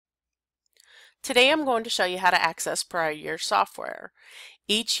Today I'm going to show you how to access prior year software.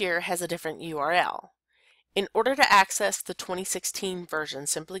 Each year has a different URL. In order to access the 2016 version,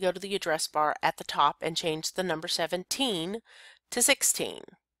 simply go to the address bar at the top and change the number 17 to 16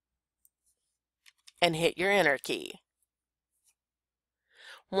 and hit your enter key.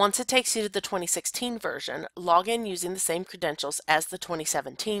 Once it takes you to the 2016 version, log in using the same credentials as the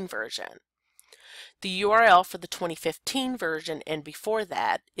 2017 version. The URL for the 2015 version and before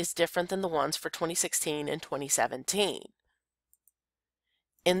that is different than the ones for 2016 and 2017.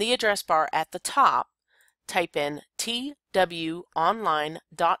 In the address bar at the top, type in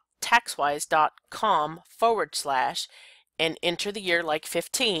twonline.taxwise.com / and enter the year like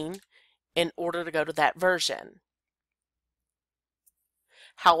 15 in order to go to that version.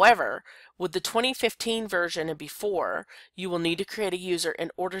 However, with the 2015 version and before, you will need to create a user in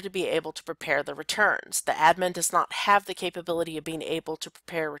order to be able to prepare the returns. The admin does not have the capability of being able to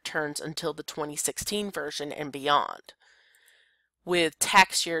prepare returns until the 2016 version and beyond. With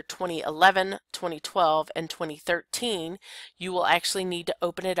tax year 2011, 2012, and 2013, you will actually need to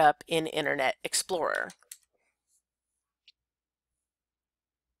open it up in Internet Explorer.